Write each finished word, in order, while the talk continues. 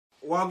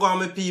what go on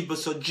my people?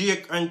 So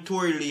Drake and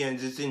Tory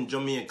Lanez is in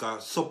Jamaica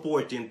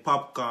supporting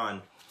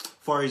Popcorn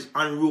for his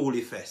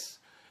Unruly fess.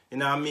 You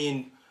know what I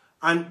mean?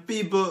 And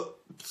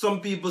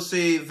some people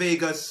say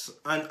Vegas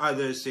and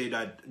others say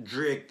that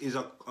Drake is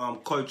a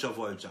culture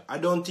vulture. I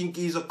don't think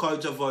he's a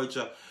culture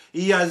vulture.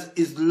 He has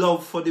his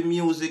love for the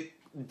music,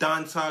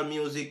 dancehall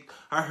music.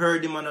 I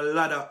heard him on a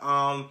lot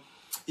of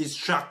his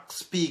track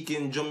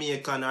speaking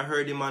Jamaican. I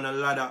heard him on a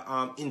lot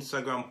of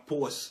Instagram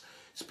posts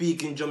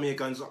speaking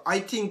Jamaican. So I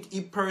think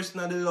he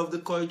personally loves the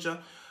culture.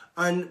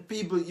 And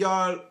people,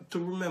 y'all to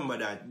remember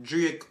that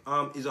Drake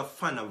is a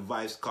fan of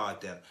Vybz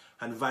Kartel.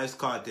 And Vybz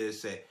Kartel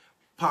say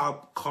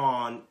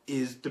Popcorn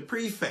is the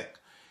prefect.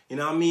 You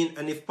know what I mean?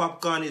 And if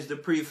Popcorn is the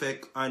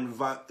prefect and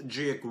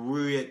Drake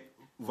rate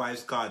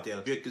Vybz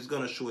Kartel, Drake is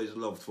going to show his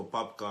love for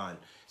Popcorn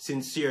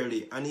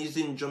sincerely. And he's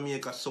in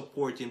Jamaica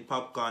supporting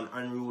Popcorn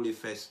Unruly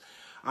fess.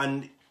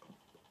 And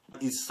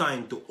is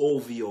signed to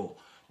OVO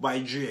by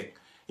Drake.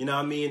 You know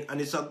what I mean?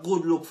 And it's a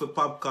good look for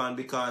Popcorn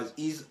because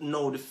he's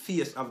now the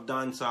face of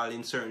dancehall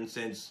in certain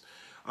sense.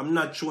 I'm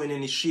not showing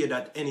any shade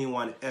at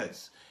anyone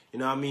else. You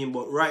know what I mean?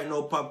 But right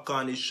now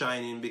Popcorn is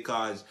shining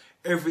because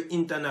every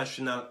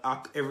international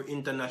act, every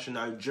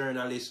international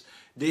journalist,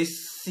 they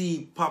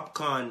see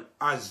Popcorn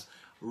as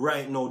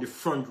right now the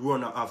front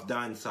runner of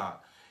dancehall.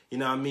 You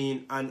know what I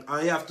mean? And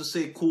I have to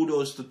say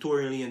kudos to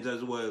Tory Lanez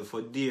as well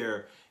for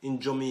there in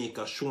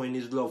Jamaica showing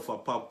his love for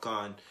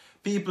Popcorn.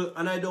 People,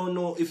 and I don't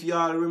know if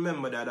y'all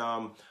remember that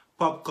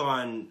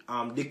Popcorn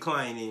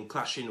declining,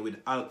 clashing with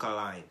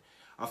Alkaline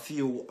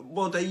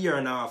about a year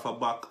and a half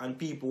back, and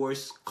people were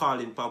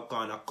calling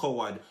Popcorn a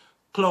coward,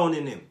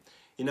 clowning him.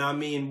 You know what I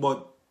mean?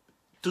 But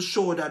to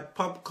show that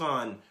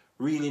Popcorn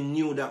really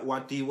knew that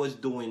what he was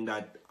doing,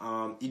 that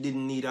he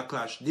didn't need a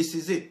clash. This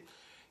is it.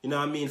 You know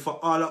what I mean? For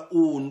all of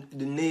who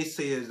the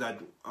naysayers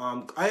that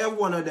I have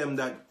one of them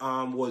that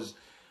was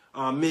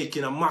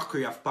making a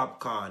mockery of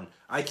Popcorn.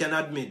 I can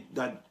admit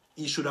that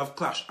he should have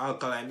clashed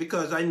Alkaline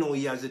because I know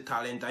he has the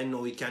talent, I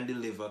know he can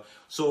deliver.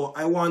 So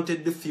I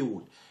wanted the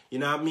feud. You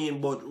know what I mean?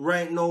 But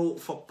right now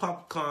for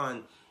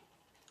Popcorn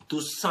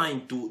to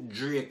sign to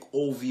Drake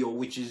OVO,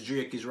 which is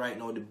Drake is right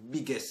now the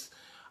biggest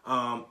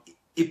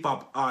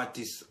hip-hop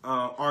artist,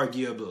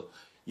 arguable.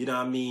 You know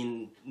what I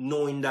mean?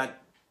 Knowing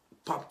that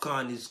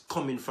Popcorn is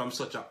coming from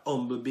such a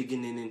humble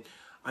beginning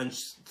and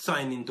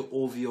signing to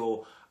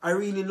OVO. I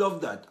really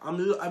love that.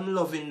 I'm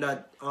loving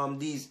that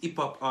these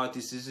hip-hop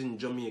artists is in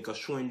Jamaica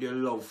showing their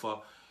love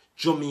for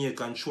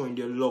Jamaica and showing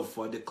their love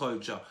for the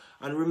culture.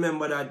 And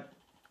remember that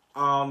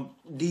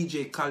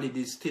DJ Khaled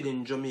is still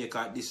in Jamaica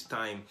at this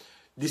time,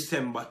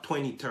 December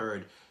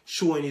 23rd,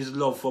 showing his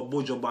love for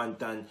Buju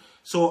Banton.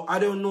 So I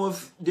don't know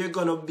if they're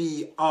gonna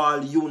be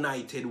all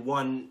united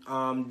one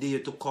day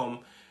to come,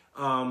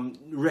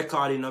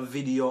 recording a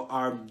video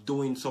or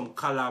doing some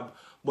collab.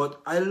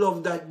 But I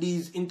love that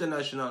these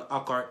international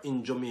acts are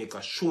in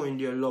Jamaica showing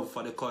their love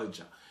for the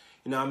culture.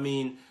 You know what I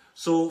mean?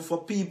 So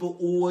for people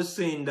who were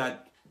saying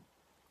that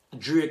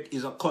Drake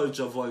is a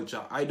culture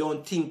vulture, I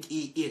don't think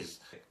he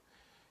is.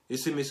 You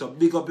see me? So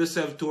big up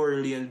yourself,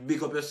 Tory Lanez,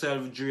 big up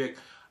yourself, Drake,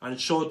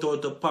 and shout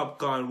out to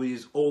Popcorn with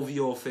his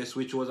OVO fest,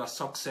 which was a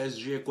success.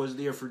 Drake was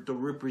there to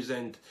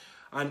represent.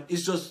 And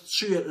it's just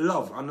straight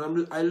love.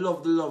 And I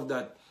love the love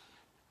that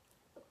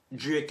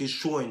Drake is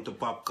showing to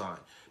Popcorn.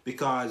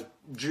 Because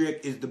Drake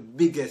is the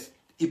biggest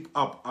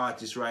hip-hop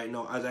artist right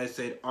now, as I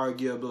said,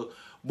 arguable.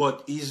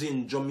 But he's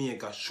in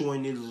Jamaica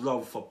showing his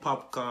love for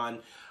Popcorn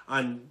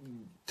and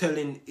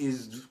telling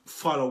his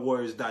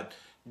followers that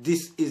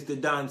this is the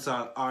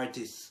dancehall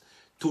artist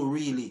to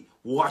really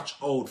watch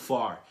out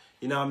for.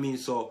 You know what I mean?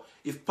 So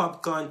if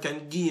Popcorn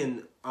can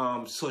gain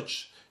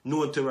such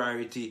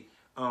notoriety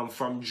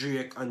from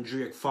Drake and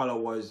Drake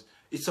followers,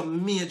 it's a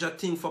major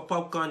thing for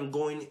Popcorn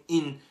going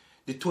in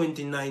the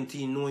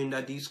 2019, knowing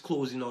that he's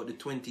closing out the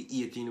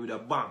 2018 with a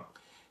bang.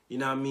 You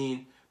know what I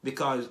mean?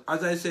 Because,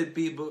 as I said,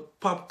 people,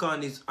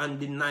 Popcorn is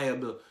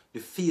undeniable the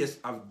face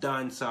of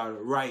dancehall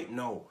right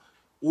now.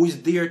 Who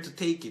is there to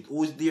take it?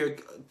 Who is there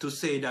to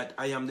say that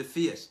I am the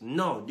face?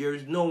 No, there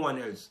is no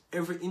one else.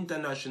 Every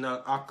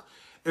international act,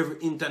 every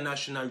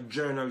international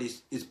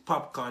journalist is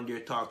Popcorn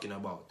they're talking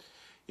about.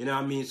 You know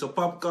what I mean? So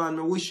Popcorn,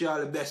 I wish you all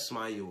the best,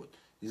 my youth.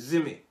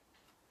 Zimmy.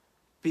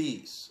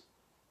 Peace.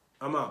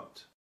 I'm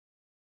out.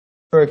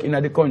 Work in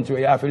the country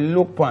where you have to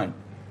look on.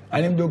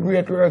 And him do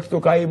great works too,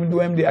 because even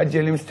though him dey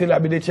jail, him still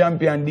be the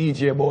champion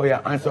DJ boy.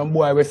 And some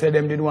boy will say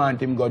them didn't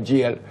want him go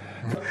jail.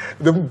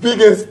 The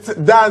biggest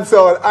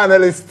dancehall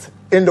analyst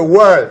in the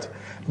world,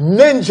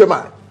 Ninja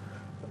Man.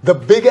 The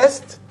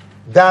biggest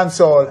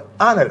dancehall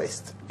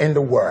analyst in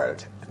the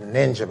world,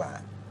 Ninja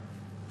Man.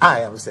 I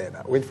am saying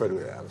that. Wait for the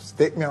Williams.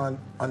 Take me on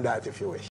that if you wish.